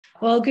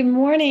Well, good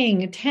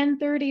morning.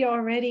 10:30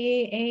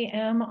 already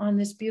a.m. on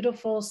this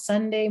beautiful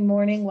Sunday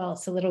morning. Well,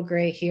 it's a little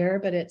gray here,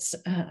 but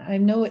I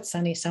know it's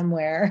sunny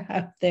somewhere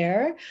out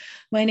there.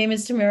 My name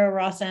is Tamara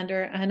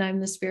Rossander, and I'm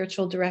the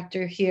spiritual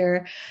director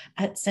here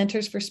at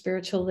Centers for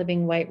Spiritual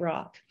Living White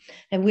Rock.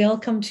 And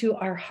welcome to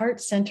our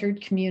heart-centered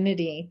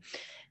community.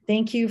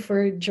 Thank you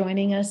for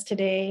joining us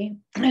today.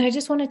 And I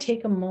just want to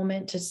take a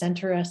moment to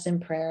center us in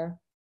prayer,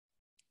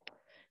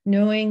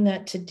 knowing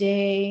that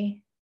today,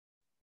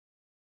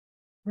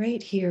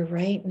 right here,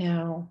 right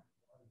now,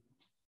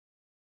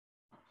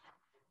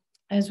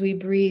 as we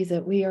breathe,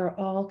 that we are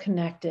all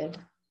connected.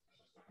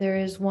 There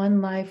is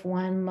one life,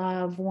 one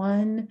love,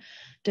 one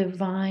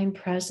divine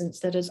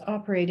presence that is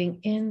operating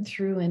in,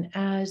 through, and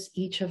as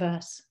each of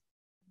us.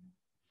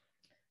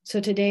 So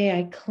today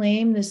I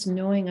claim this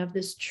knowing of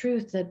this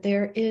truth that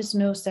there is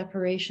no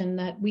separation,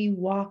 that we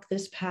walk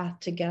this path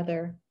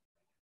together,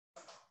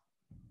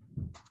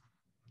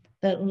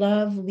 that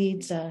love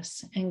leads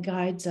us and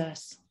guides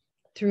us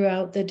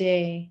throughout the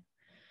day,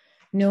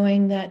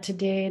 knowing that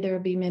today there will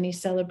be many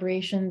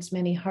celebrations,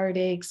 many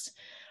heartaches,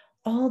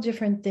 all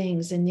different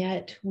things, and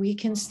yet we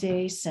can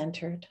stay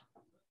centered,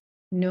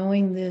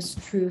 knowing this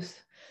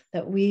truth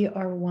that we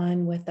are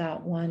one with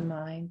that one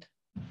mind.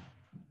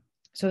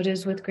 So it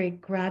is with great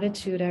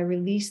gratitude I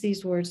release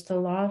these words, the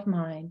law of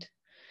mind,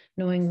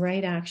 knowing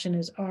right action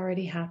is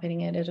already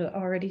happening and it is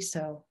already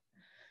so.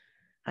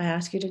 I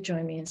ask you to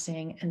join me in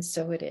saying, and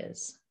so it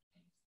is.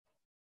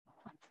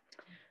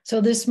 So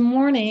this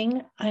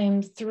morning, I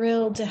am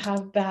thrilled to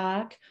have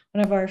back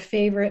one of our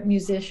favorite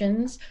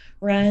musicians,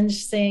 Ranj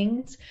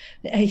sings.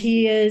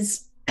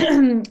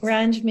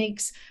 Ranj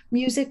makes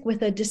music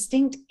with a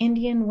distinct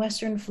Indian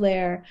Western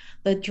flair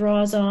that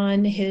draws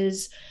on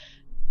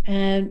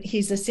and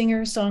he's a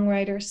singer,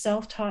 songwriter,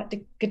 self-taught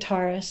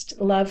guitarist,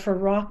 love for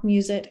rock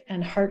music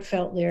and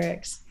heartfelt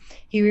lyrics.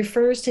 He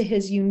refers to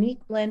his unique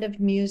blend of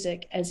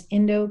music as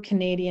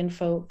Indo-Canadian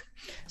folk.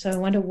 So I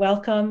want to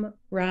welcome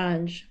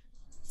Ranj.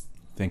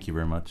 Thank you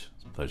very much.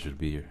 It's a pleasure to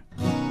be here.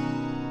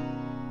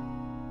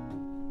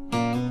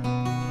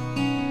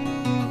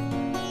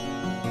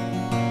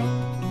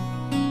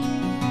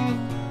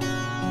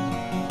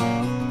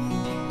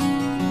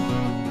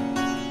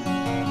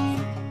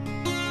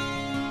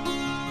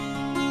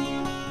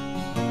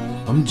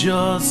 I'm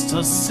just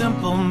a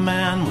simple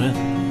man with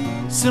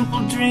simple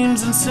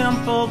dreams and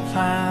simple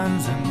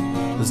plans, and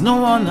there's no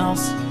one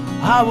else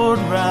I would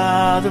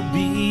rather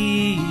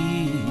be.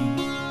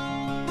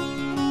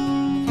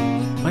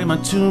 Play my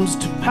tunes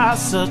to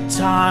pass the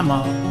time.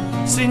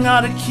 I'll sing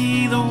out of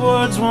key, the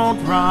words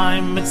won't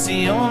rhyme. It's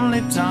the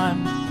only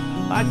time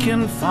I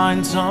can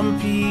find some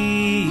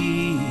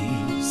peace,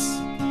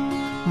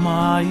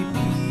 my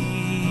peace.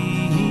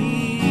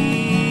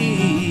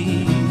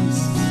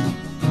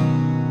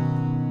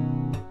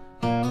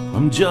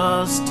 I'm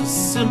just a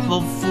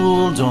simple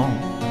fool, don't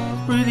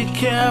really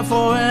care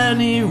for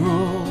any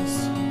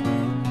rules.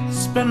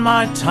 Spend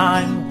my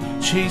time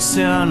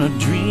chasing a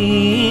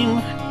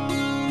dream.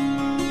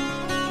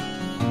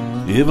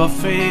 If I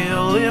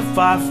fail, if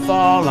I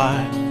fall,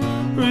 I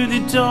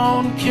really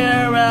don't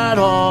care at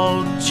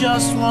all.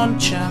 Just one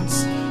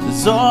chance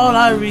is all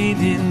I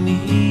really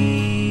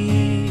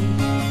need.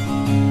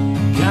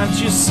 Can't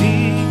you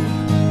see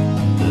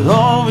that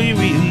all we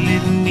really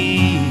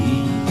need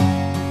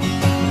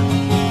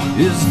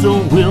is the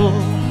will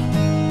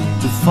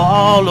to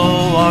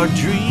follow our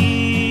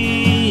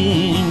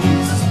dreams?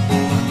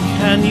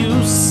 Can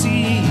you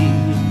see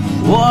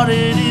what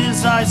it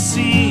is I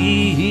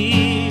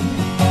see?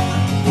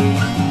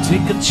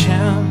 Take a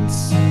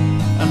chance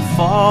and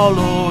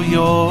follow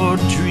your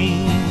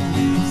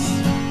dreams.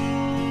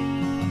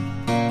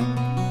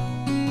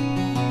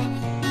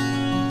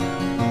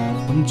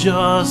 I'm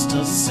just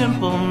a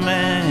simple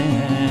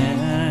man.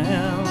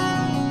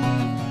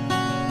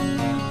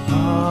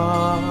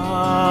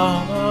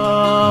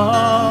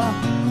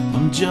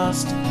 I'm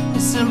just a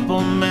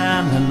simple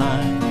man, and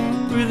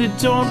I really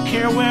don't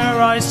care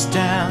where I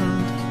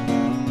stand.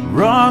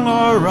 Wrong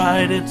or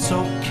right, it's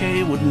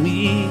okay with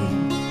me.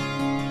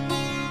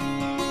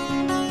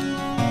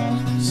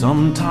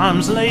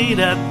 Sometimes late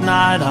at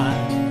night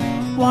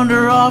I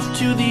wander off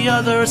to the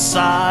other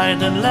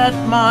side and let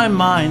my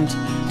mind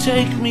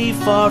take me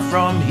far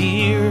from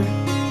here.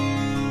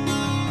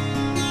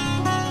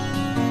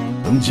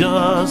 I'm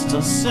just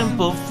a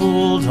simple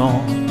fool,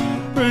 don't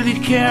really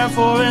care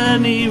for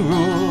any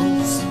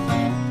rules.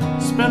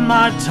 Spend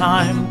my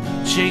time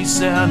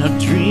chasing a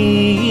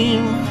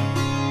dream.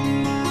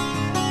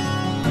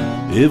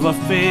 If I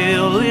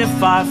fail,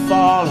 if I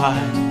fall,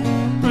 I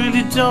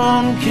really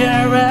don't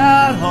care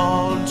at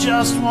all.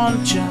 Just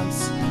one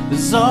chance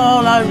is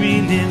all I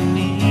really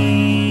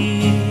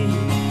need.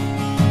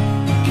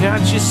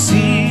 Can't you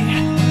see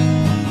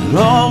that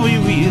all we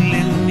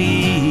really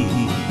need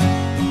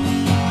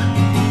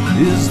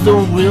is the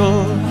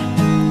will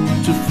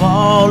to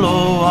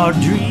follow our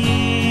dreams?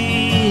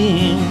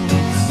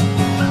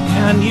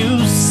 Can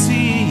you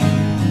see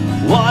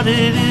what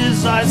it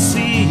is I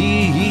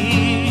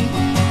see?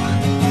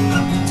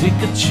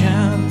 Take a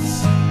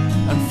chance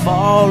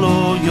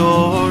follow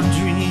your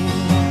dreams.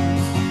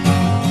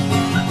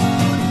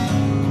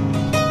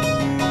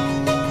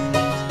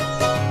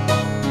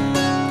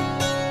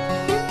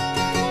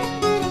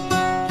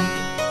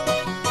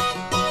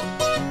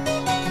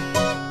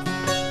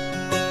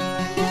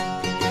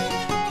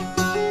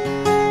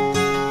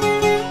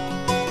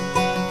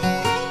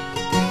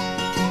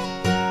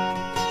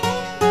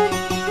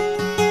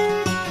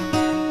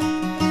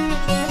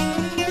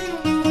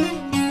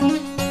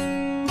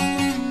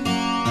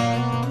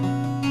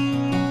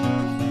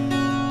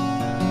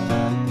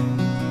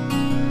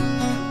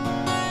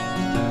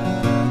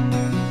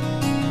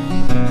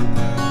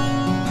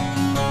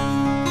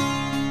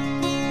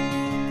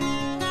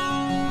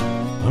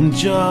 I'm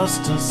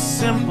just a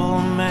simple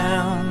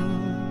man.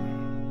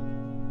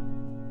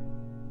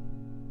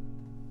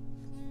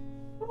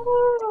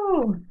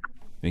 Ooh.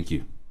 Thank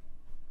you.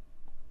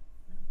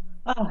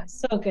 Oh,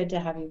 so good to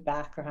have you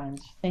back,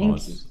 Ranj.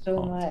 Thank you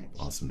so much.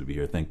 Awesome to be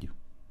here. Thank you.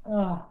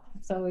 Oh,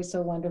 it's always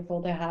so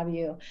wonderful to have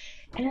you.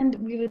 And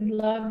we would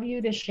love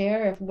you to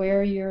share if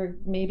where your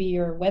maybe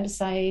your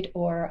website,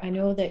 or I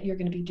know that you're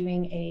going to be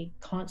doing a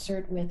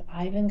concert with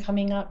Ivan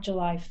coming up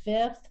July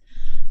 5th.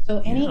 So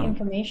any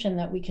information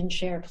that we can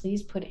share,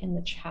 please put in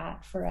the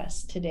chat for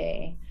us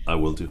today. I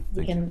will do.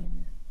 Thank you.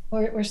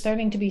 We're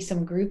starting to be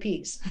some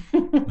groupies.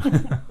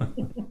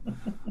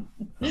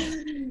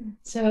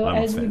 So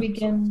as we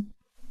begin,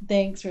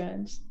 thanks,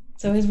 Ranj.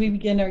 So as we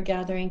begin our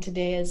gathering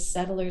today as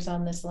settlers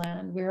on this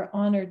land, we're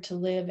honored to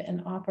live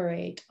and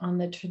operate on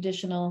the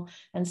traditional,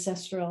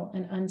 ancestral,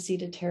 and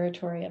unceded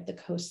territory of the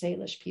Coast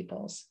Salish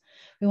peoples.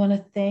 We want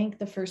to thank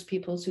the First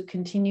Peoples who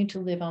continue to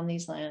live on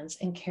these lands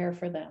and care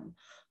for them,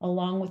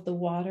 along with the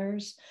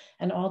waters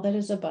and all that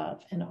is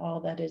above and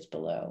all that is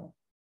below.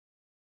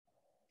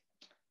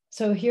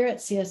 So here at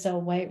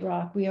CSL White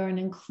Rock, we are an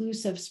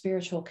inclusive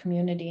spiritual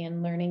community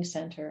and learning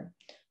center.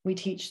 We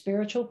teach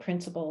spiritual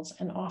principles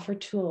and offer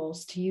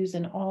tools to use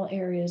in all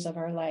areas of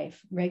our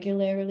life,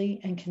 regularly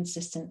and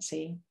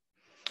consistency.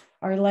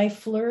 Our life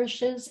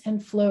flourishes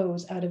and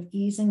flows out of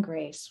ease and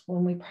grace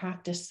when we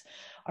practice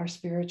our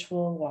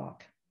spiritual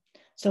walk.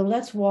 So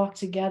let's walk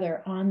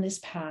together on this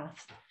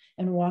path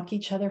and walk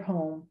each other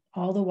home,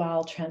 all the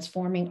while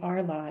transforming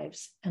our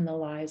lives and the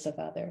lives of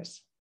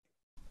others.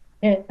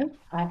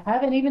 I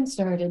haven't even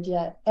started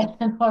yet,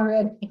 and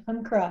already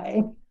I'm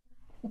crying.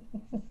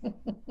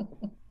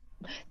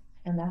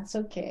 And that's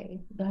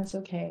okay. That's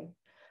okay.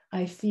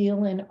 I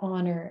feel and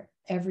honor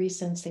every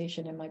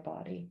sensation in my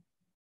body.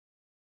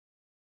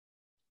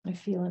 I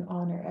feel and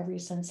honor every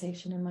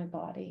sensation in my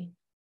body.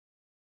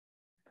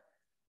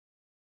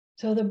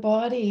 So the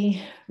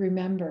body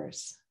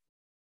remembers.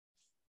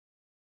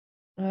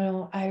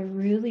 I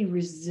really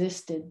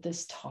resisted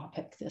this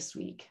topic this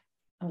week.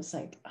 I was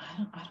like, I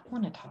don't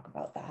want to talk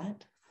about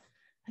that.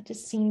 That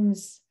just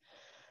seems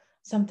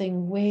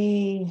something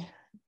way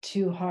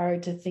too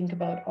hard to think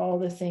about, all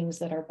the things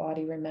that our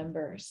body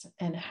remembers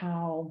and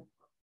how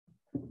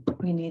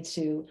we need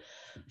to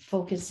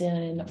focus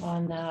in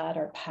on that,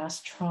 our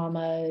past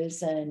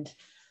traumas and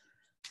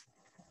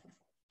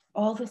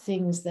all the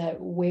things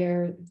that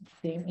where,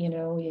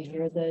 you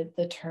hear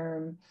the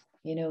term,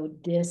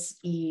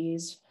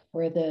 dis-ease,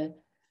 where the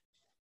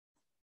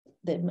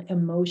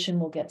emotion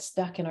will get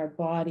stuck in our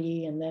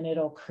body and then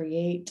it'll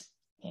create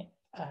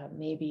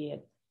maybe a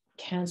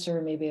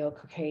cancer, maybe it'll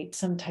create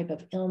some type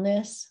of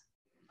illness.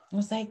 I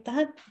was like,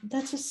 that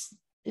just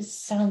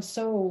sounds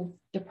so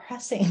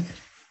depressing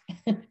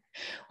and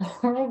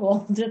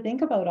horrible to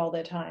think about all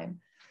the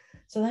time.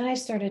 So then I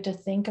started to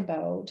think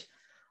about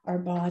our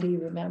body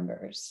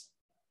remembers.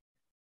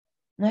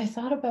 And I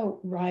thought about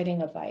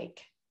riding a bike.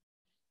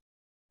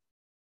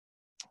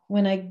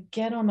 When I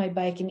get on my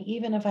bike, and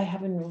even if I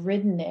haven't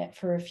ridden it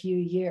for a few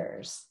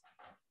years,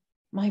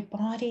 my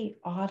body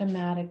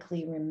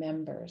automatically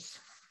remembers.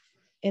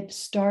 It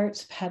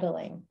starts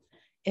pedaling.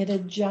 It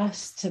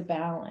adjusts to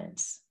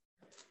balance.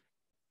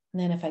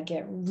 And then if I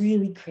get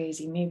really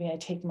crazy, maybe I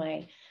take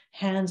my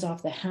hands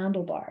off the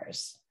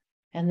handlebars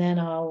and then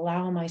I'll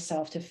allow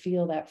myself to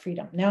feel that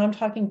freedom. Now I'm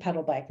talking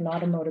pedal bike,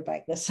 not a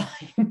motorbike this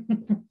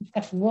time.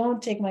 I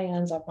won't take my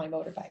hands off my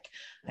motorbike,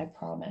 I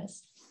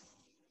promise.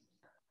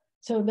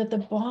 So, but the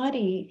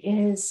body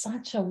is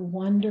such a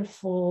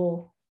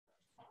wonderful,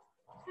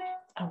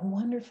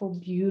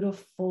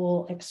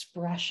 beautiful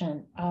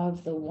expression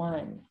of the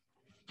one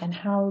and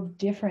how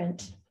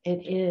different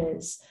it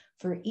is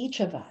for each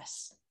of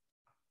us.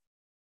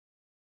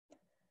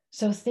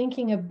 So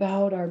thinking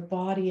about our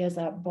body as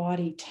that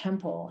body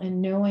temple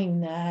and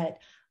knowing that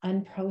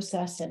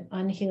unprocessed and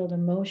unhealed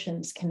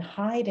emotions can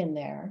hide in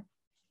there.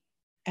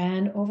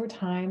 And over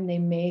time, they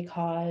may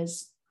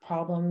cause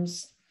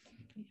problems,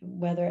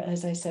 whether,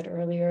 as I said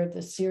earlier,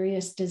 the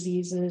serious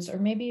diseases, or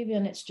maybe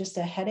even it's just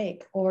a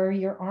headache or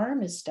your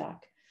arm is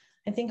stuck.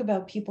 I think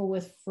about people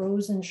with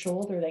frozen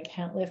shoulder. They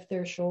can't lift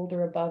their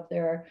shoulder above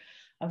their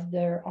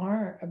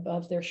arm,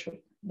 above their shoulder.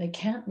 They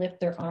can't lift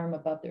their arm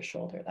above their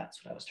shoulder.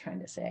 That's what I was trying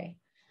to say.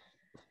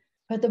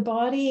 But the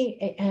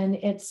body and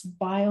its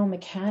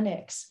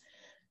biomechanics,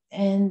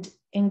 and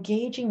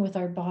engaging with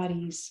our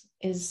bodies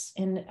is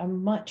in a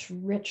much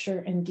richer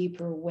and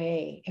deeper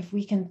way. If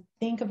we can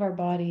think of our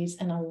bodies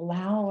and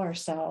allow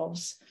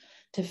ourselves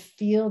to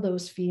feel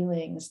those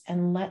feelings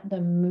and let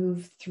them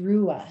move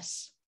through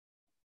us,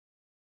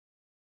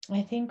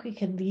 I think we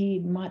could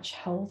lead much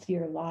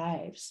healthier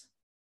lives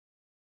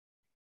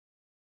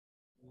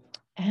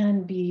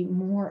and be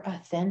more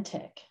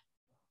authentic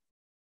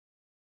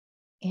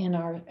in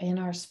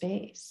our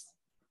space.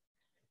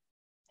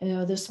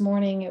 This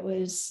morning it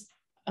was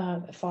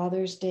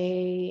Father's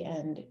Day,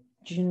 and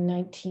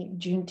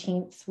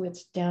Juneteenth,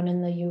 which down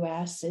in the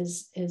US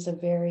is a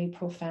very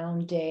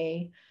profound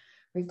day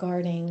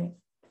regarding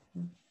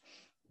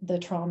the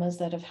traumas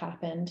that have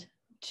happened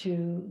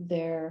to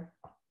their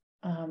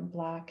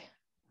Black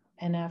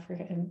and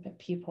African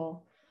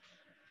people,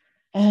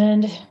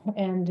 and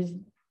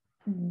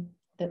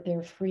that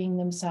they're freeing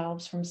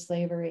themselves from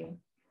slavery.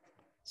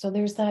 So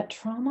there's that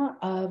trauma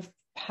of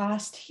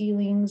past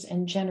healings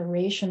and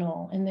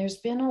generational. And there's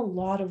been a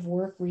lot of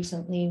work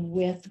recently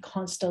with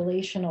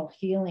constellational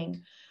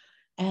healing.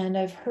 And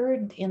I've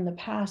heard in the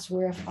past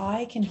where if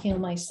I can heal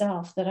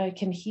myself, that I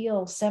can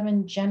heal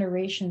 7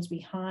 generations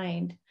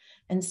behind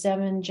and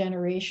 7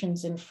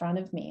 generations in front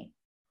of me.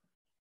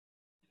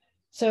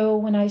 So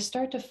when I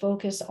start to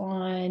focus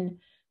on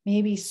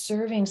maybe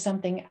serving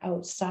something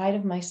outside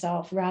of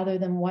myself rather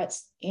than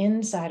what's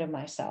inside of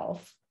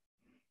myself,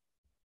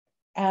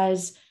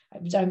 as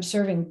I'm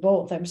serving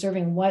both, I'm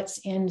serving what's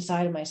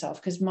inside of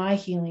myself, because my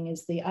healing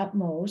is the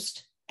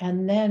utmost,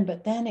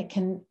 but then it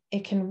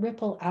can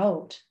ripple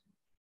out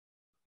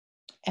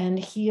and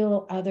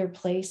heal other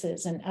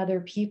places and other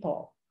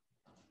people.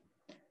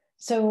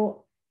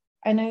 So,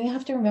 and I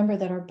have to remember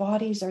that our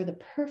bodies are the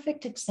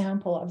perfect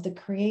example of the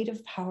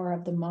creative power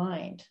of the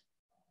mind.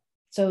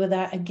 So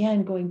that,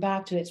 again, going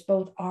back to it's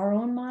both our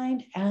own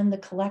mind and the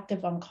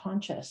collective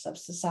unconscious of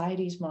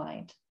society's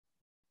mind.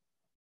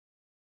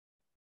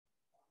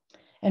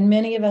 And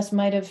many of us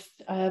might have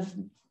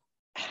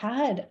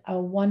had a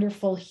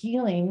wonderful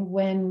healing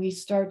when we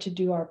start to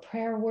do our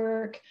prayer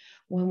work,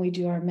 when we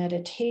do our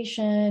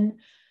meditation.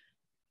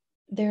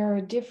 There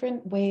are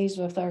different ways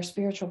with our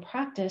spiritual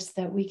practice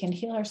that we can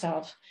heal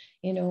ourselves.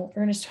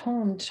 Ernest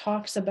Holm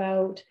talks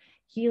about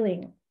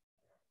healing.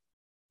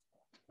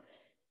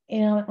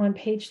 On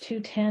page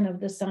 210 of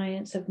The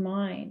Science of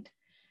Mind.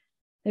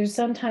 There's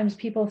sometimes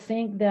people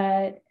think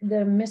that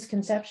the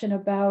misconception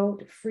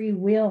about free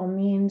will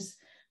means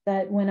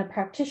that when a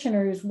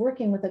practitioner is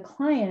working with a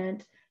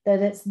client,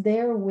 that it's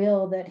their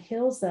will that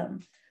heals them.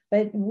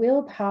 But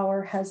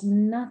willpower has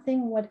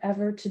nothing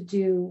whatever to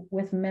do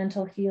with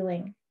mental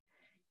healing.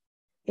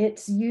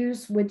 Its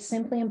use would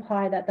simply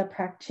imply that the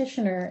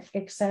practitioner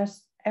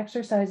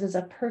exercises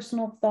a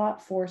personal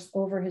thought force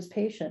over his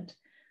patient.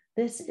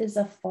 This is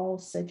a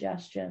false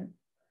suggestion,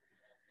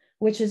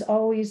 which is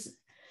always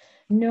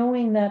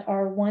knowing that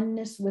our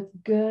oneness with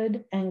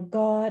good and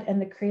God and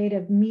the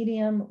creative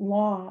medium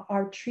law,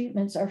 our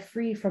treatments are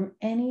free from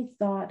any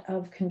thought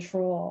of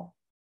control.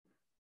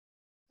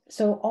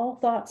 So all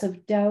thoughts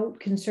of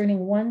doubt concerning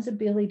one's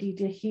ability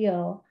to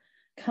heal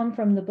come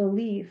from the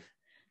belief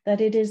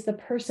that it is the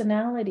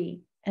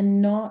personality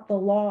and not the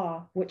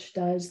law which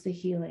does the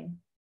healing.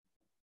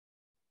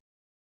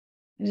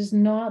 It is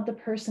not the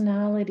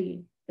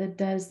personality that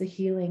does the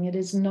healing. It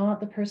is not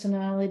the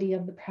personality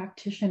of the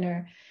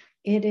practitioner.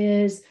 It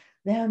is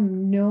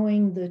them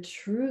knowing the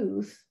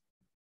truth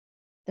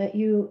that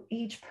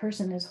each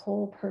person is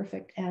whole,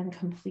 perfect, and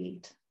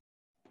complete.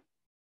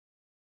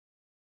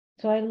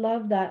 So I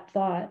love that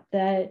thought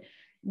that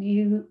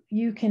you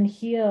can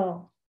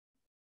heal,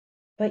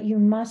 but you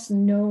must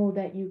know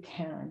that you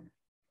can.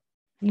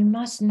 You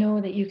must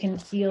know that you can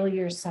heal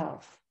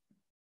yourself.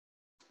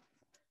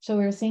 So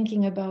we're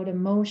thinking about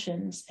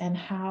emotions and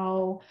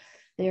how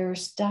they're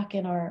stuck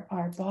in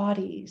our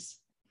bodies,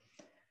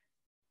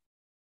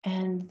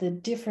 and the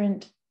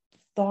different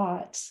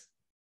thoughts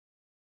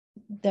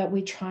that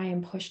we try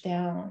and push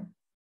down.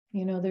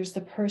 There's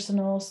the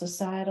personal,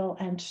 societal,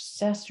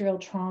 ancestral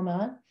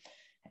trauma,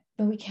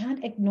 but we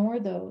can't ignore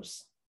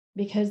those,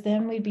 because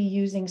then we'd be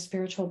using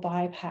spiritual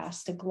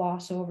bypass to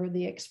gloss over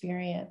the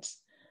experience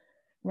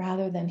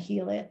rather than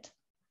heal it.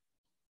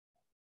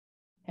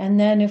 And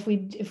then if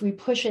we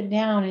push it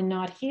down and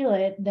not heal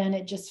it, then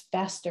it just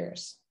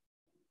festers.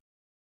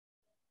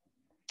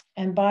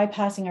 And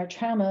bypassing our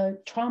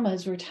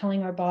traumas, we're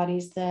telling our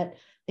bodies that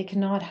they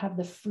cannot have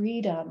the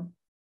freedom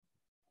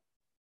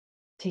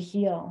to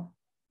heal.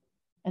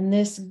 And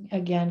this,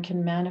 again,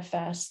 can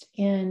manifest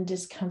in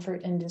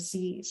discomfort and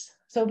disease.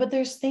 But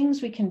there's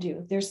things we can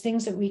do. There's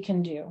things that we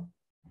can do.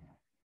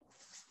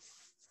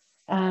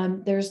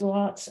 There's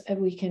lots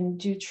we can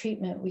do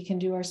treatment. We can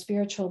do our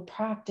spiritual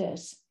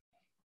practice.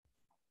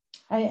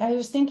 I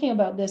was thinking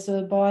about this. So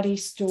the body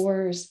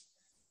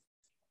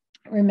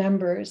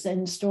remembers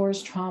and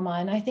stores trauma.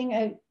 And I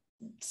think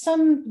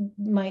some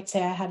might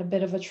say I had a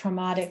bit of a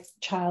traumatic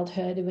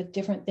childhood with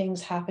different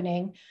things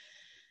happening.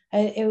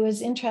 It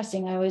was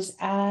interesting. I was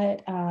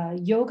at a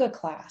yoga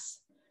class,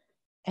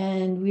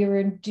 and we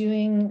were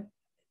doing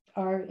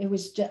it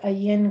was a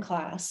yin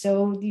class.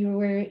 So you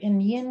were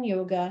in yin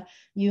yoga,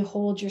 you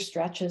hold your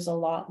stretches a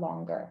lot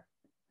longer.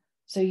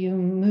 So you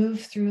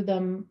move through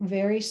them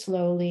very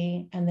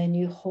slowly, and then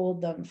you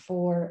hold them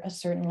for a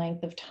certain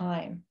length of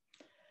time.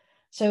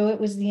 So it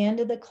was the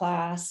end of the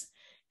class,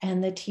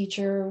 and the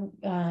teacher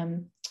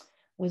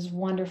was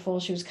wonderful.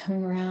 She was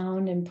coming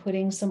around and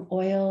putting some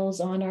oils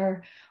on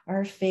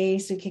our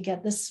face. We could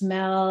get the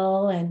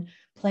smell, and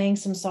playing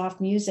some soft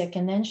music.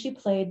 And then she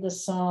played the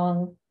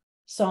song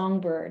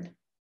Songbird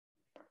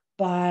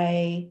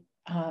by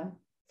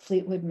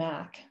Fleetwood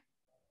Mac.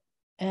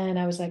 And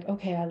I was like,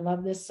 okay, I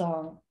love this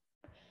song.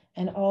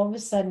 And all of a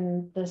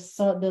sudden,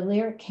 the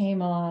lyric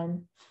came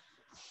on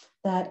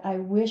that I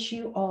wish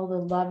you all the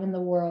love in the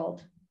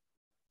world,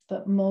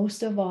 but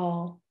most of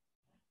all,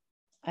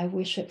 I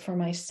wish it for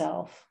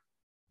myself.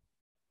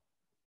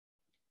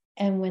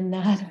 And when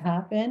that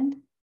happened,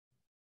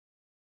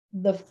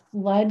 the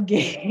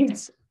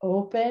floodgates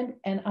opened,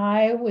 and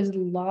I was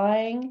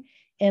lying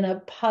in a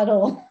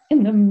puddle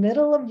in the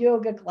middle of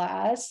yoga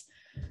class,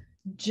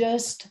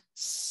 just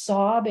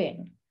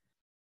sobbing.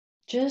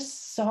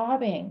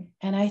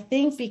 And I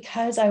think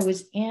because I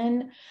was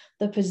in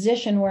the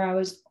position where I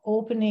was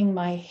opening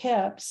my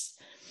hips,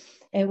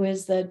 it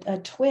was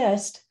a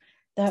twist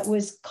that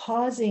was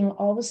causing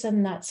all of a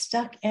sudden that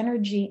stuck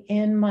energy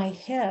in my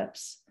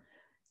hips,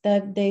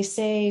 that they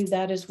say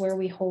that is where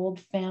we hold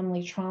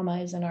family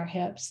trauma, is in our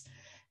hips.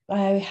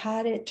 I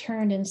had it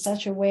turned in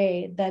such a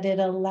way that it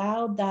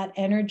allowed that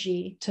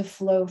energy to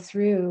flow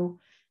through,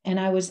 and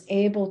I was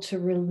able to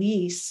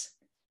release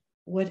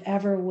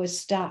whatever was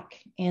stuck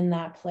in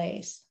that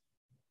place.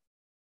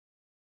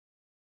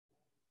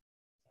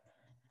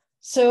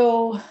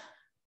 So,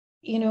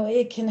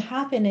 it can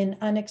happen in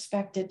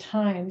unexpected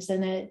times.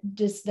 And it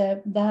just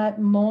that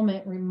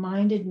moment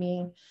reminded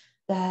me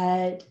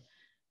that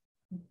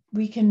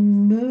we can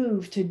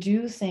move to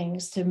do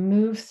things, to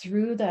move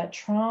through that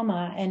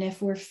trauma. And if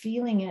we're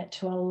feeling it,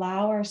 to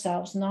allow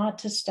ourselves not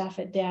to stuff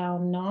it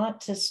down,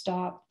 not to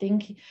stop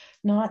thinking,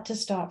 not to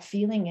stop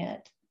feeling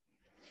it.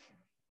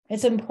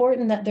 It's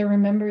important that they're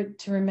remember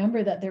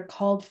that they're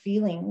called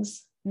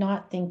feelings,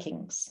 not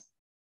thinkings.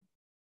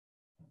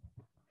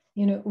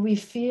 We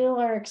feel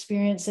our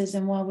experiences,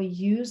 and while we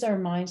use our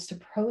minds to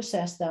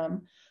process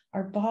them,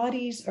 our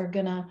bodies are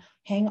going to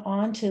hang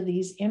on to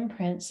these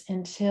imprints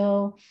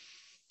until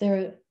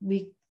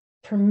we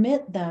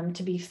permit them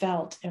to be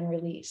felt and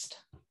released.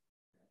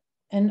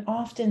 And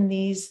often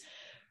these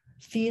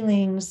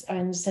feelings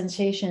and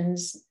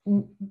sensations,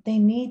 they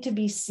need to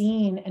be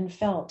seen and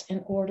felt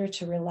in order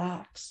to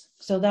relax.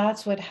 So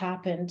that's what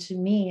happened to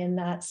me in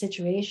that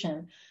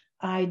situation.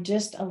 I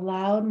just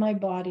allowed my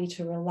body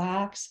to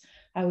relax.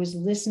 I was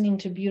listening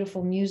to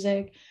beautiful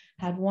music,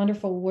 had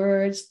wonderful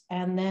words,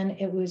 and then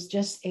it was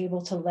just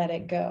able to let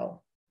it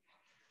go.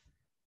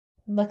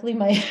 Luckily,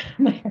 my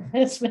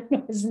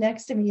husband was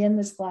next to me in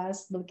this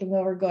class, looking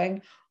over,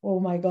 going, oh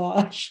my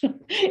gosh, am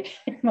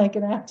I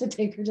going to have to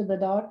take her to the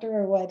doctor,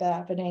 or what's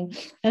happening?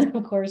 And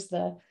of course,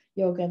 the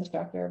yoga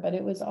instructor, but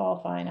it was all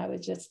fine. I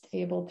was just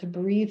able to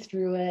breathe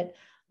through it,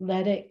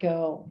 let it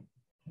go.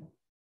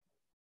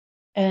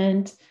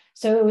 And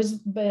so it was,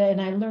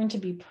 and I learned to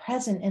be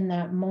present in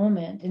that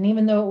moment. And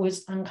even though it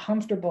was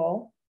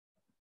uncomfortable,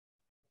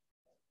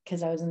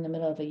 because I was in the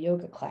middle of a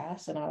yoga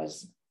class and I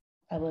was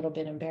a little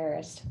bit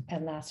embarrassed,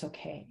 and that's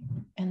okay.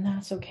 And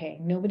that's okay.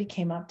 Nobody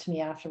came up to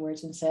me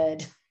afterwards and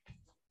said,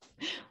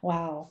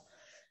 wow,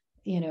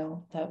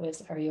 that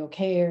was, are you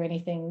okay, or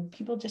anything.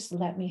 People just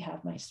let me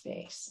have my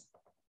space.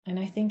 And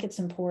I think it's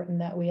important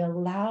that we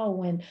allow,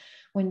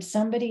 when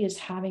somebody is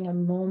having a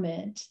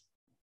moment,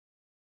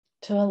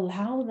 to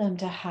allow them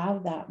to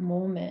have that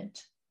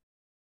moment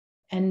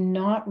and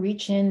not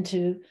reach in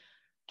to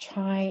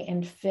try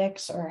and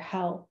fix or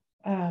help.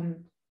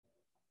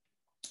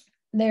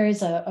 There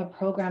is a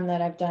program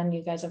that I've done.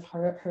 You guys have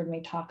heard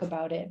me talk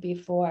about it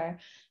before.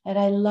 And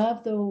I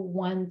love the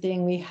one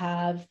thing we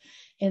have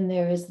in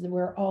there is that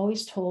we're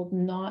always told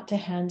not to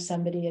hand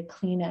somebody a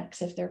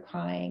Kleenex if they're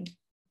crying.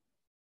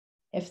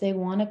 If they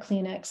want a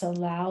Kleenex,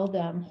 allow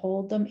them,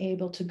 hold them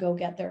able to go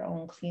get their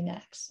own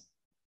Kleenex.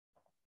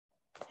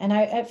 And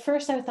at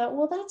first I thought,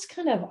 well, that's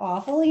kind of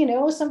awful.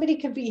 Somebody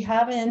could be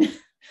having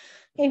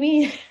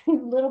maybe a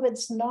little bit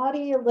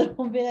snotty, a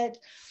little bit,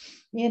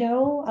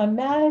 a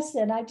mess,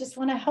 and I just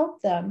want to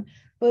help them.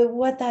 But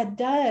what that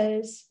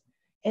does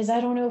is, I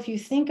don't know if you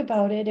think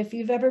about it, if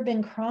you've ever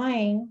been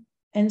crying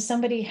and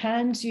somebody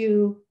hands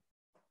you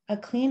a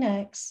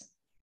Kleenex,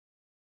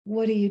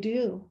 what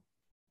do?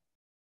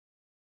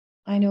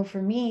 I know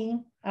for me,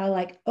 I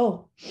like,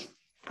 oh,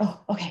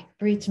 okay,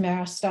 breathe,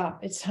 Tamara,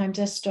 stop. It's time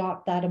to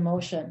stop that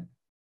emotion.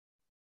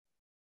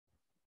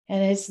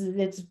 And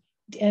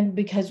and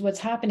because what's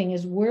happening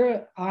is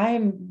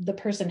I'm the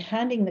person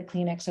handing the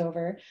Kleenex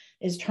over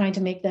is trying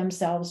to make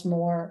themselves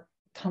more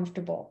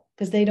comfortable,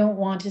 because they don't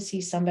want to see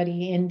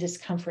somebody in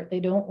discomfort. They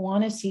don't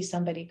want to see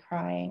somebody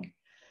crying.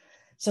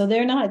 So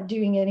they're not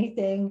doing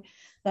anything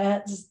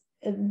that's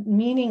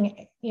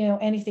meaning,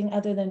 anything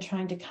other than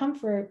trying to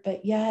comfort,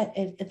 but yet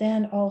it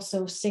then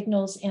also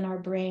signals in our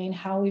brain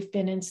how we've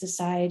been in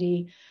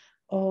society.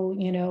 Oh,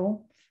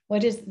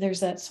 there's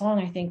that song,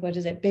 I think, what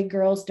is it? Big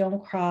girls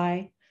don't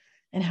cry.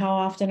 And how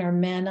often are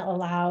men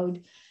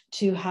allowed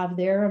to have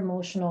their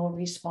emotional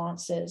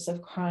responses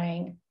of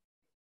crying?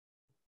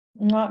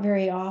 Not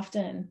very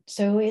often.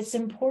 So it's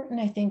important,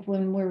 I think,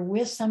 when we're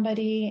with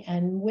somebody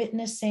and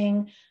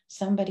witnessing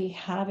somebody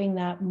having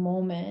that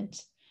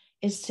moment,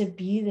 is to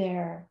be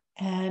there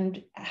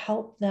and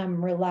help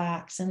them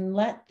relax and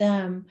let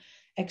them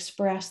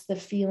express the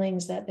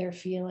feelings that they're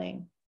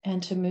feeling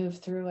and to move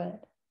through it.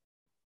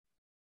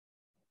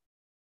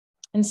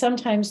 And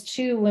sometimes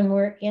too, when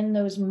we're in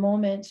those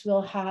moments,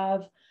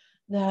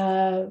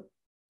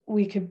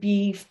 we could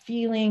be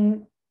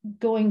feeling,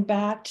 going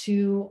back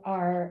to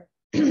our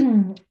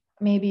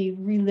maybe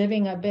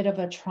reliving a bit of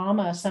a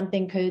trauma.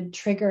 Something could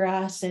trigger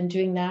us, and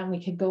doing that,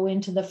 we could go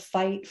into the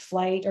fight,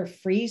 flight, or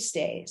freeze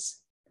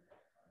states.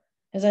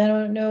 Because I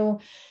don't know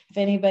if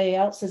anybody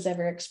else has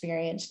ever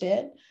experienced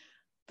it,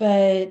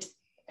 but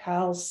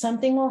how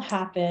something will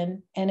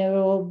happen and it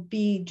will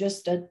be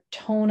just a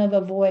tone of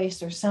a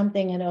voice or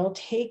something, and it'll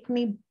take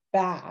me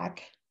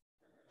back,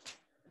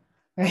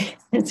 right?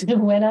 It's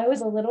when I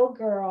was a little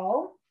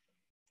girl,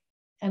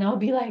 and I'll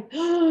be like,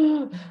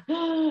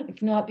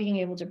 not being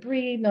able to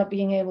breathe, not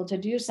being able to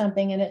do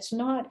something. And it's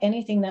not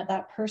anything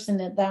that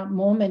person at that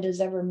moment is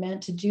ever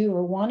meant to do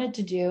or wanted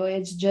to do.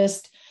 It's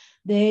just,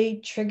 they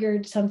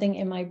triggered something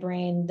in my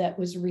brain that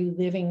was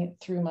reliving it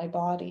through my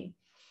body.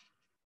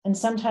 And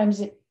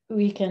sometimes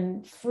we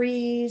can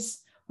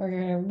freeze, or we're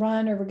going to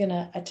run, or we're going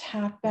to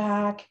attack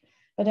back.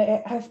 But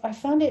I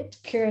found it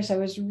curious. I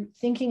was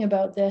thinking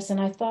about this, and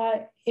I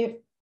thought,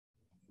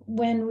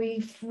 when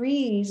we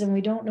freeze and we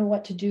don't know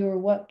what to do or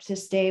what to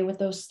say with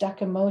those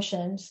stuck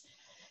emotions,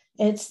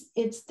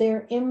 it's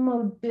their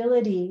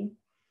immobility.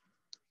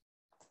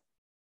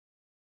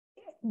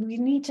 We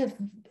need to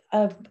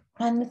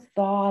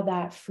unthaw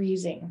that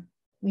freezing.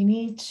 We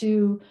need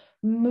to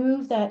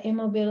move that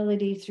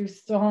immobility through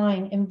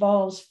thawing.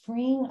 Involves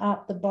freeing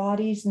up the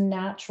body's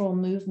natural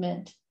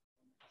movement.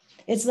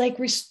 It's like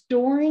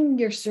restoring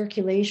your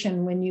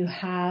circulation when you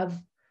have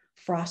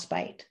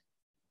frostbite.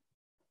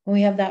 When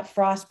we have that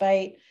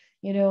frostbite,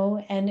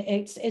 and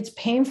it's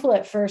painful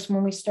at first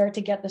when we start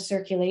to get the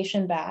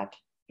circulation back.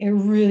 It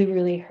really,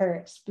 really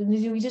hurts. But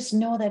we just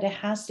know that it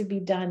has to be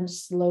done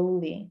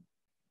slowly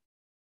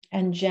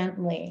and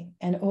gently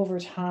and over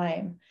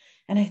time.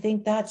 And I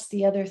think that's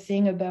the other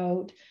thing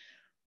about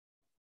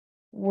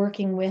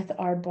working with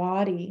our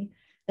body,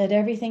 that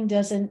everything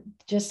doesn't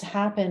just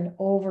happen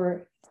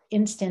over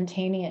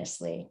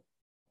instantaneously.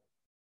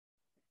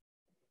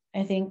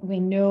 I think we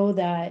know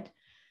that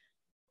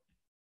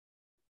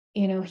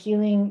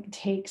healing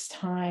takes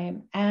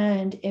time.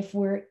 And if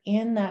we're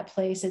in that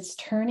place, it's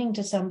turning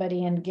to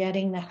somebody and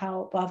getting the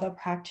help of a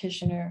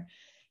practitioner,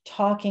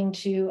 talking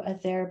to a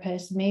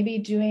therapist, maybe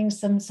doing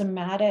some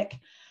somatic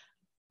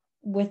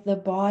with the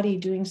body,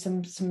 doing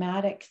some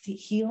somatic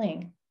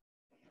healing.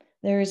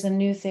 There is a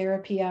new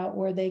therapy out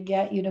where they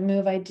get you to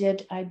move. I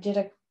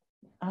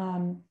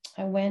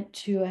went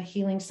to a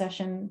healing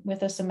session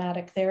with a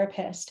somatic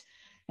therapist.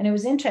 And it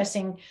was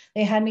interesting.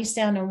 They had me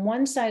stand on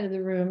one side of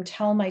the room,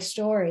 tell my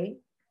story.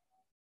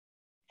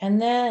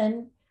 And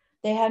then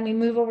they had me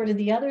move over to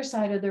the other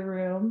side of the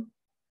room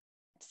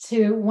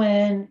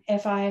to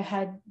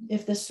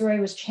if the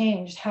story was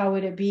changed, how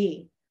would it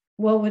be?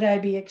 What would I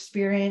be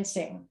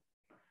experiencing?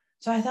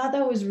 So I thought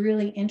that was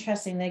really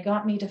interesting. They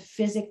got me to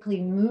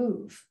physically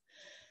move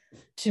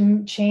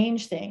to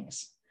change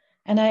things.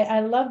 And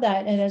I love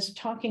that. And as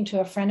talking to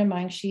a friend of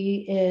mine,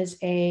 she is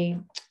a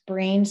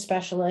brain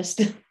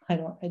specialist.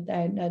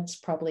 There's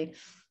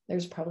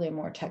probably a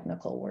more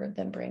technical word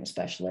than brain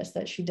specialist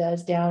that she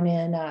does down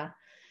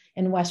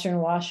in Western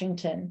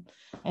Washington.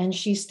 And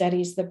she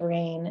studies the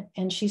brain.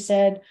 And she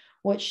said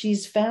what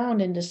she's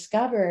found and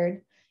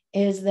discovered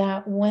is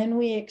that when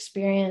we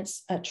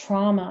experience a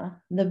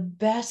trauma, the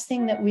best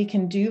thing that we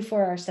can do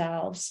for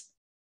ourselves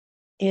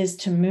is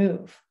to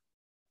move.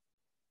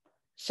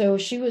 So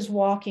she was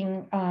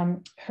walking,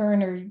 her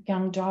and her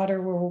young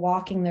daughter were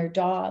walking their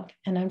dog.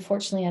 And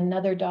unfortunately,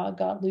 another dog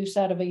got loose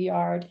out of a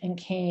yard and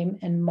came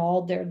and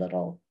mauled their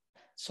little,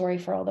 sorry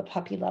for all the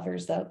puppy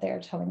lovers out there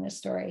telling this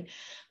story,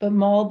 but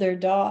mauled their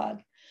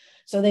dog.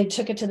 So they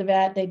took it to the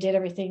vet. They did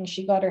everything.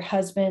 She got her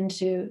husband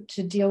to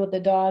deal with the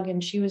dog,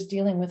 and she was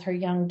dealing with her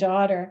young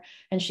daughter.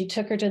 And she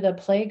took her to the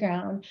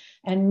playground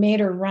and made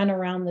her run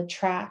around the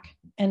track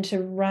and to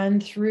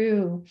run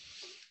through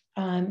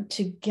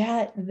to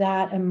get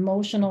that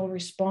emotional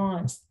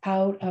response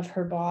out of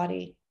her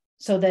body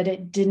so that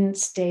it didn't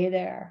stay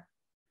there.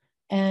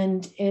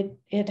 And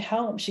it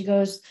helped. She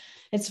goes,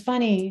 it's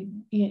funny,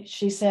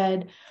 she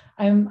said,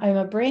 I'm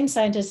a brain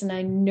scientist and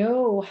I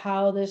know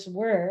how this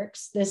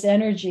works, this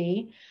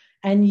energy,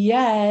 and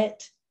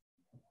yet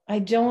I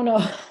don't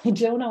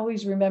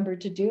always remember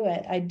to do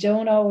it. I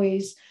don't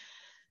always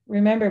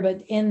remember,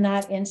 but in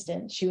that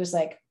instant, she was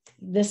like,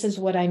 this is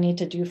what I need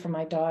to do for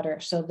my daughter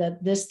so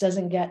that this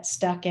doesn't get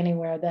stuck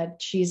anywhere,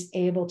 that she's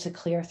able to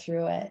clear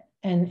through it.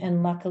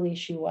 And luckily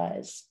she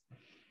was.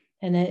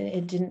 And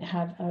it didn't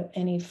have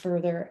any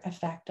further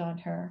effect on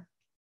her.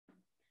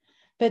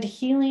 But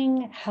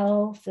healing,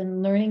 health,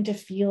 and learning to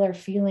feel our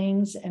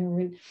feelings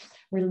and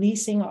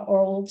releasing our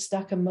old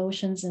stuck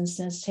emotions and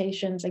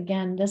sensations,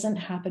 again, doesn't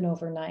happen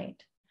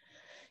overnight.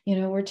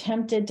 We're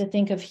tempted to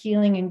think of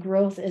healing and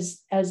growth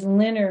as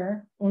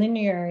linear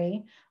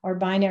or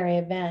binary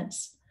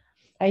events.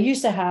 I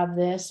used to have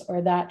this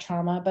or that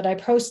trauma, but I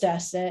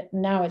processed it,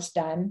 and now it's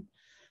done.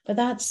 But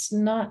that's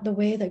not the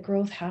way that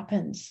growth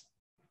happens.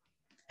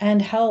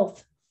 And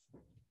health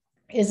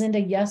isn't a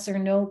yes or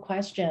no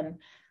question.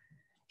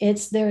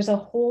 There's a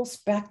whole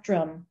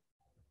spectrum.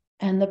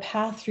 And the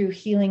path through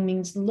healing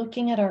means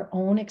looking at our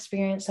own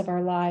experience of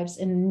our lives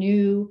in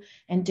new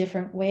and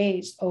different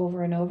ways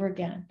over and over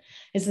again.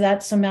 Is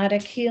that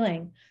somatic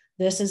healing?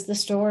 This is the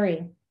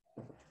story.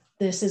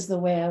 This is the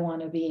way I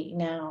want to be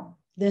now.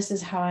 This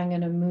is how I'm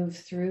going to move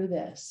through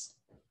this.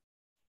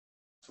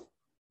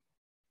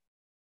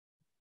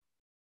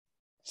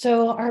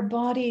 So our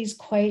bodies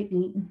quite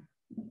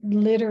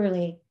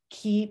literally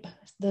keep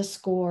the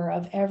score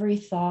of every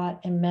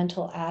thought and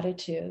mental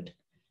attitude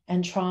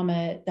and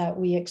trauma that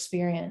we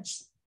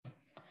experience.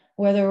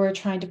 Whether we're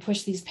trying to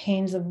push these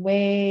pains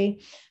away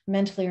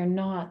mentally or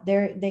not,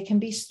 they can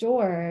be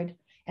stored,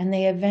 and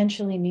they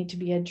eventually need to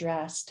be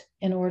addressed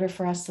in order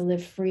for us to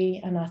live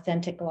free and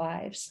authentic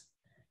lives.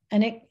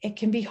 And it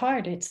can be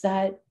hard. It's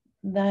that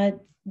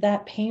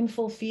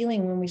painful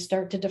feeling when we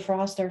start to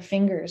defrost our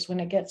fingers,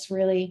 when it gets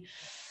really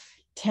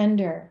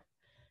tender.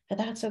 But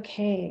that's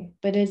okay.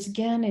 But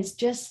it's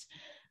just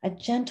a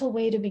gentle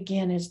way to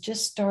begin, is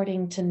just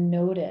starting to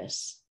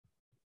notice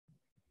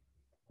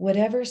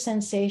whatever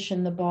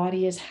sensation the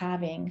body is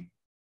having,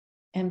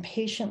 and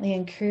patiently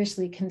and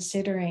curiously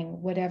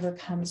considering whatever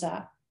comes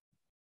up.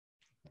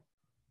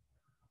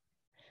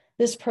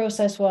 This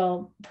process,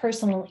 while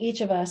personal, each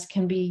of us,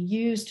 can be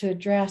used to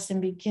address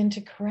and begin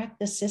to correct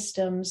the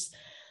systems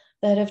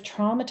that have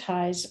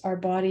traumatized our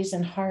bodies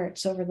and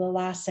hearts over the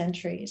last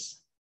centuries.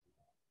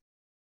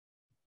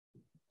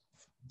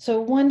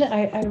 So one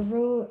day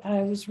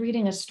I was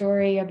reading a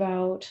story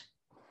about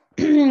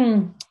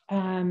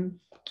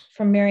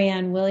from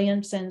Marianne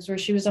Williamson's, where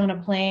she was on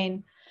a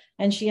plane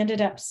and she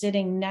ended up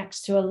sitting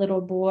next to a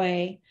little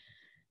boy,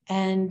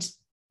 and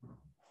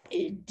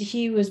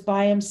he was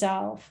by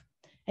himself,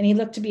 and he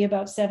looked to be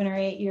about 7 or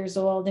 8 years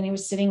old, and he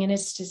was sitting in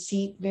his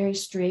seat, very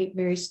straight,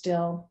 very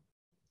still.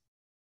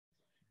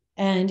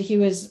 And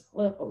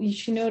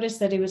she noticed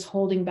that he was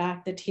holding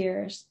back the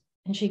tears,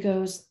 and she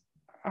goes,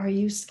 "Are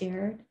you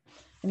scared?"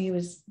 And he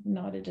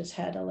nodded his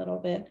head a little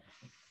bit.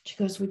 She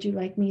goes, "Would you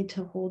like me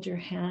to hold your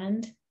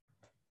hand?"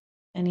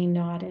 And he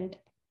nodded.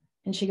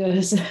 And she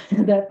goes,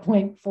 at that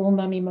point, full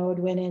mummy mode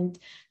went in.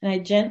 And I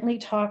gently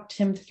talked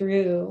him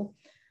through,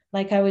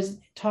 like I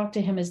talked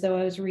to him as though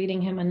I was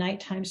reading him a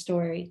nighttime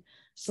story.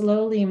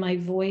 Slowly, my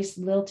voice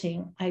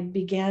lilting, I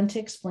began to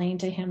explain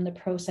to him the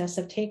process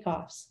of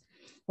takeoffs.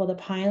 Well, the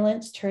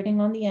pilot's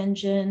turning on the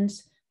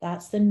engines.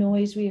 That's the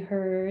noise we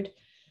heard.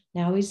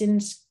 Now he's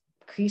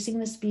increasing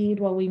the speed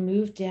while we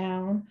move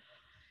down.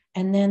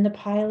 And then the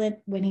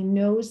pilot, when he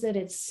knows that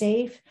it's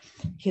safe,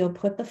 he'll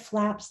put the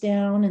flaps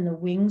down and the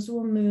wings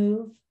will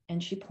move.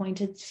 And she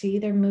pointed, see,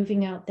 they're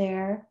moving out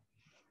there.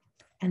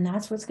 And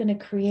that's what's going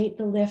to create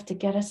the lift to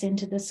get us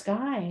into the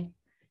sky.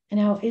 And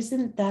now,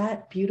 isn't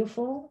that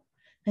beautiful?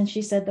 And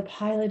she said, the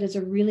pilot is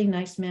a really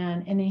nice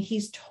man, and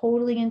he's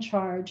totally in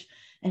charge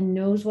and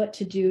knows what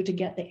to do to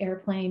get the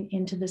airplane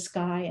into the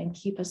sky and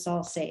keep us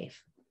all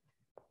safe.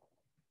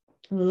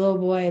 The little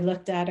boy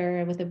looked at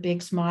her with a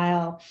big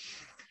smile,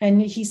 and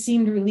he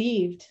seemed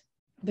relieved,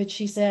 but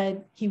she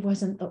said he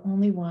wasn't the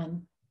only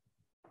one.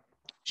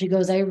 She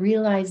goes, I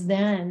realized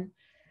then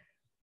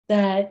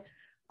that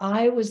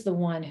I was the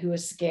one who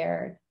was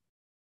scared.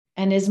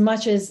 And as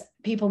much as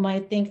people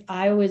might think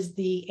I was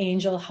the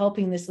angel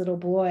helping this little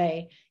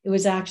boy, it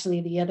was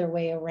actually the other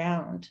way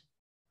around.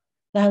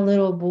 That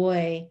little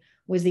boy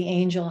was the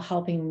angel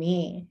helping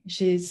me.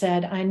 She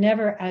said, I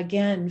never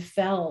again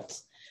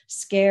felt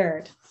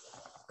scared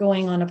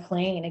going on a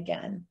plane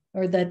again,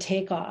 or the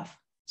takeoff.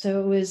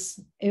 So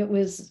it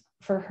was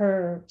for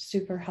her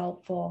super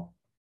helpful.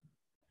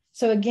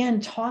 So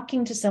again,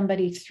 talking to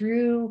somebody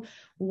through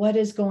what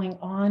is going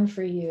on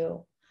for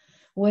you,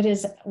 what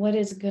is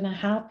going to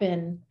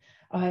happen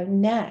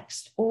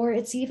next, or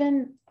it's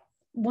even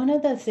one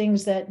of the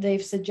things that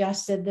they've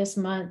suggested this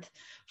month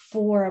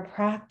for a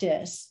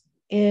practice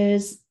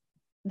is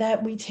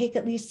that we take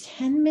at least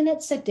 10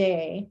 minutes a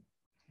day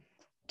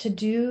to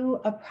do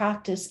a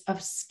practice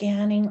of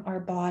scanning our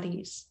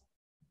bodies,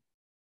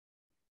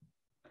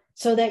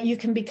 so that you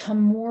can become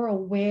more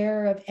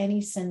aware of any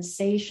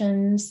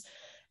sensations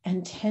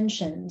and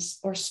tensions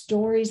or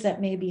stories that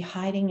may be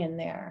hiding in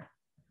there.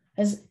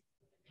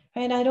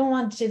 And I don't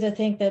want you to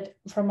think that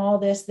from all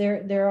this,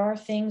 there are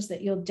things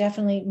that you'll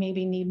definitely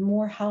maybe need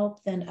more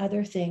help than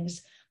other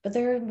things, But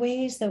there are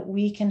ways that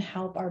we can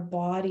help our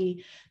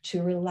body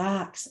to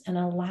relax and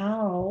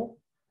allow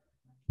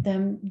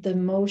the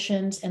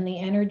motions and the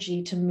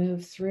energy to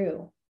move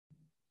through.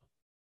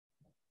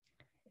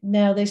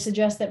 Now, they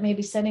suggest that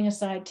maybe setting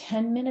aside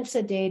 10 minutes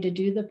a day to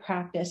do the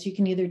practice. You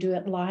can either do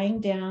it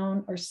lying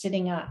down or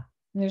sitting up.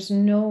 And there's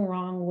no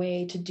wrong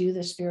way to do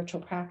the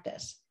spiritual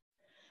practice.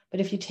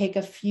 But if you take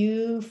a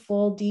few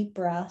full deep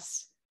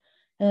breaths,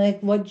 and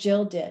like what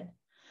Jill did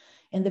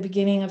in the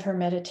beginning of her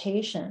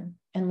meditation,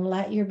 and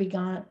let your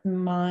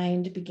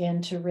mind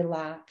begin to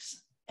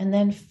relax, and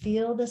then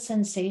feel the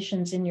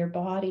sensations in your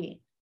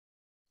body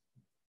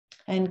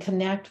and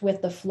connect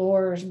with the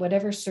floor or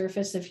whatever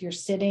surface if you're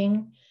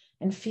sitting,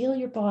 and feel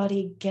your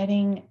body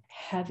getting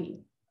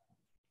heavy.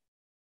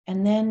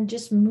 And then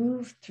just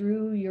move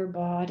through your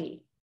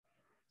body.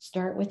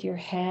 Start with your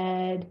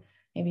head,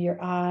 maybe your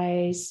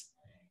eyes.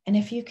 And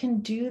if you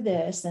can do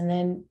this, and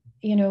then,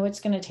 it's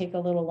going to take a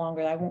little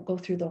longer. I won't go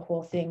through the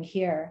whole thing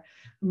here.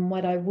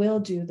 What I will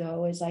do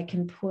though, is I'll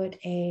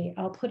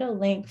put a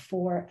link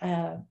for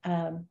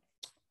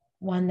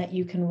one that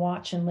you can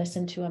watch and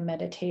listen to a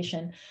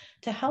meditation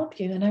to help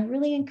you. And I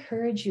really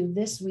encourage you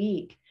this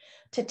week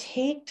to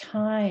take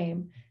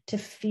time to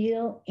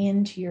feel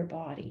into your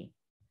body,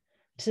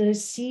 to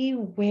see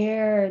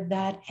where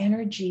that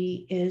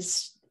energy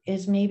is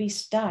maybe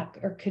stuck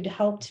or could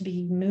help to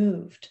be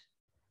moved.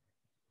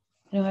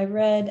 I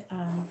read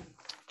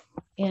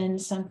in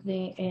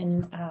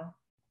something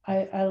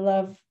I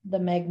love the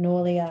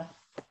Magnolia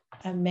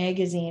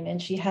magazine,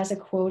 and she has a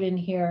quote in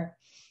here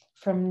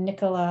from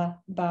Nicola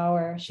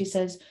Bauer. She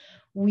says,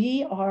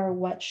 "We are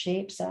what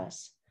shapes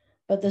us,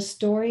 but the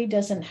story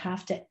doesn't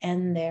have to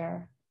end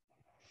there.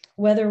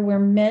 Whether we're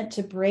meant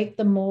to break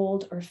the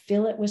mold or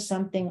fill it with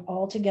something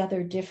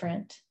altogether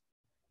different,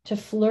 to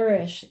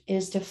flourish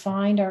is to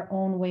find our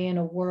own way in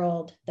a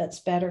world that's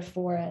better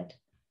for it.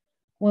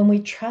 When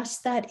we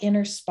trust that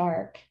inner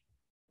spark,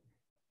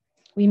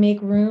 we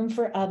make room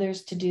for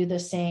others to do the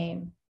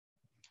same.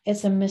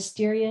 It's a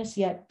mysterious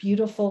yet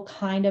beautiful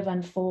kind of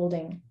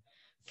unfolding,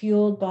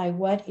 fueled by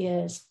what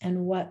is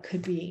and what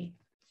could be."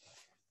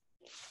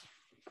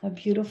 A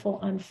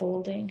beautiful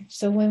unfolding.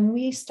 So when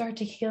we start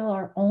to heal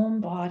our own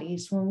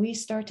bodies, when we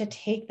start to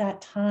take that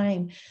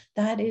time,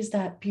 that is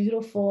that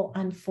beautiful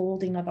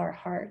unfolding of our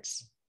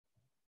hearts.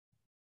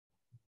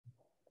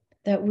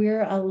 That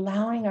we're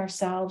allowing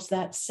ourselves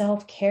that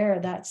self-care,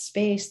 that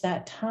space,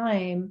 that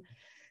time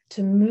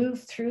to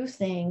move through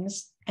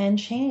things and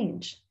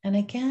change. And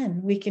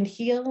again, we can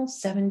heal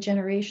 7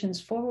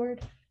 generations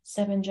forward,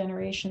 7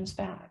 generations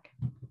back.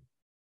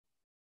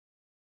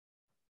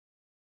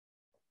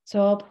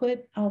 So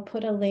I'll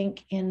put a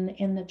link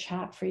in the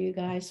chat for you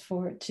guys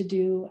to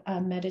do a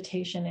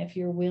meditation if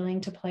you're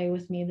willing to play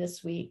with me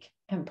this week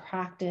and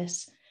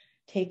practice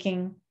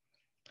taking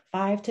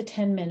 5 to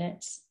 10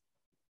 minutes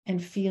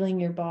and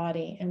feeling your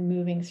body and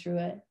moving through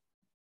it.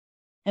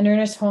 And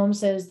Ernest Holmes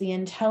says the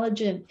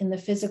intelligent in the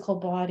physical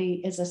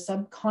body is a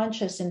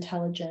subconscious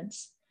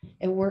intelligence.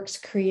 It works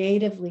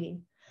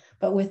creatively,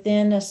 but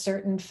within a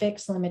certain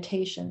fixed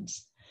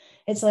limitations.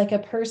 It's like a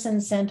person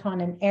sent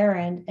on an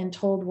errand and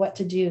told what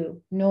to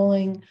do,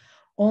 knowing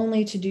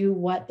only to do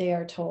what they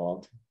are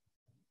told.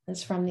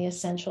 That's from The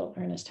Essential,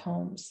 Ernest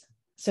Holmes.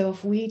 So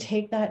if we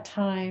take that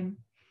time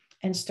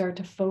and start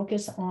to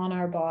focus on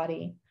our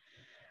body,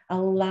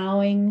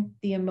 allowing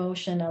the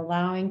emotion,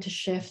 allowing to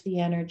shift the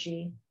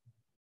energy,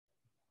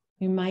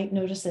 we might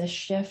notice a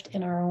shift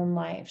in our own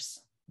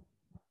lives,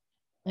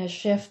 a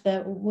shift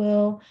that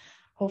will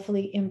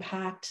hopefully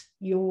impact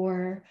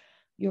your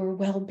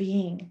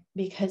well-being,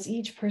 because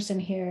each person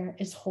here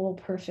is whole,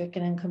 perfect,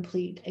 and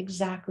complete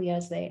exactly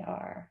as they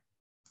are.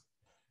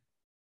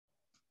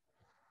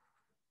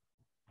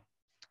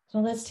 So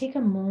let's take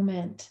a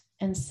moment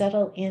and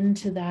settle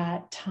into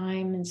that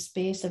time and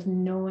space of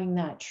knowing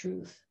that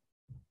truth.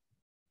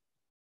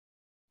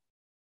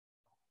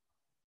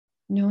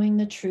 Knowing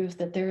the truth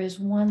that there is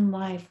one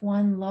life,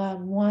 one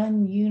love,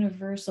 one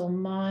universal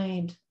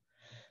mind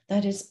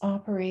that is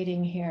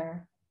operating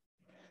here.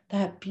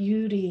 That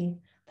beauty,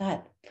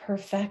 that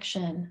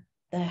perfection,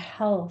 the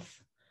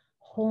health,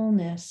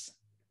 wholeness.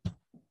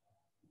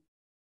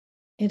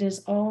 It is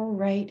all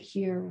right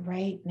here,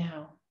 right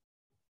now.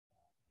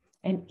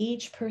 And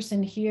each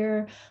person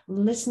here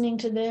listening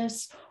to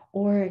this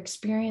or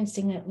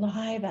experiencing it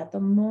live at the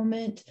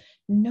moment,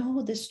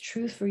 know this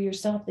truth for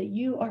yourself, that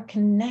you are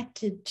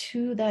connected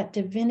to that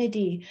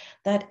divinity,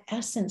 that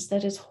essence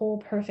that is whole,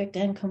 perfect,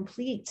 and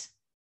complete.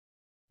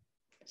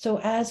 So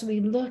as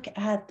we look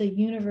at the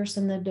universe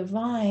and the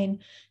divine,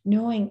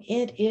 knowing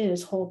it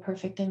is whole,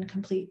 perfect, and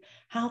complete,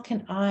 how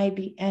can I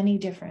be any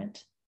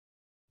different?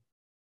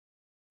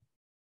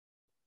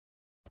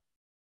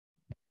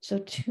 So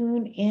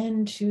tune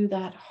into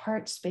that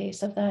heart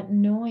space of that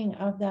knowing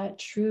of that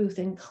truth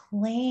and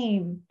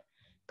claim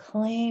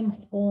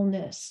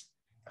wholeness,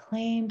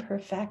 claim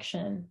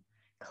perfection,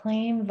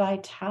 claim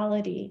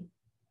vitality.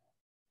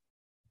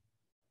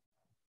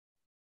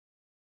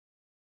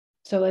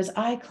 So as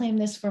I claim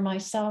this for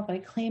myself, I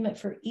claim it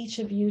for each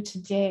of you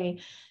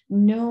today,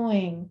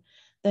 knowing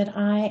that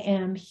I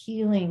am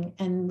healing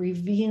and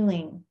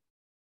revealing.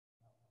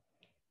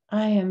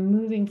 I am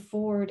moving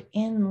forward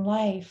in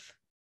life,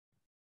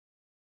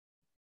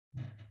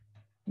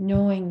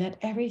 knowing that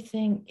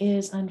everything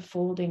is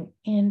unfolding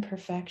in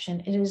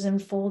perfection. It is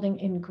unfolding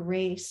in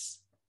grace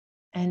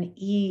and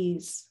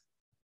ease.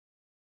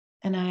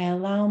 And I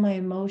allow my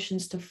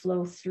emotions to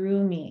flow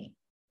through me.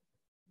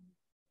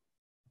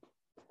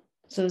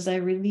 So as I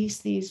release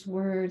these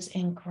words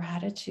in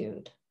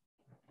gratitude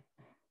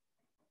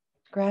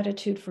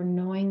for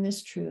knowing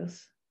this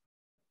truth,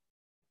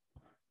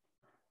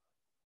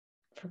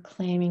 for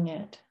claiming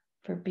it,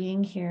 for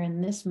being here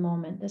in this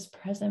moment, this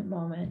present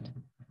moment,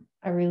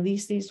 I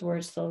release these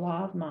words to the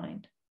law of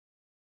mind.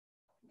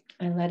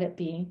 I let it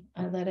be,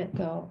 I let it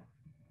go,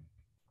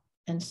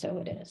 and so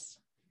it is.